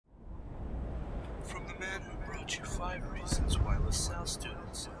from the man who brought you 5 reasons why LaSalle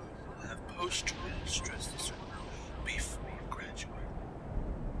students will have post-traumatic stress disorder before graduating.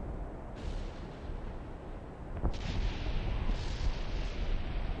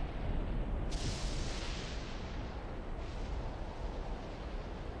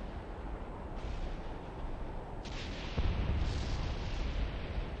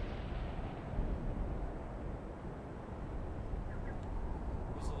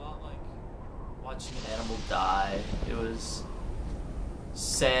 Watching an animal die, it was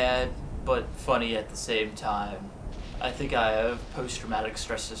sad but funny at the same time. I think I have post-traumatic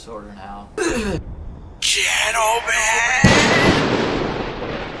stress disorder now. Gentlemen!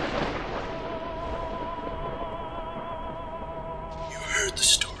 You heard the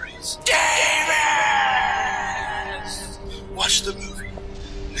stories. Davis! Watch the movie.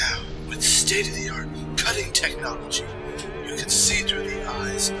 Now, with state-of-the-art cutting technology, you can see through the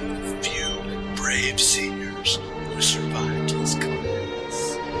eyes of a few brave seniors who survived his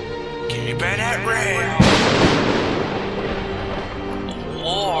class. Keep it at real.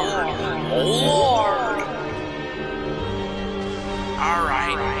 Lord.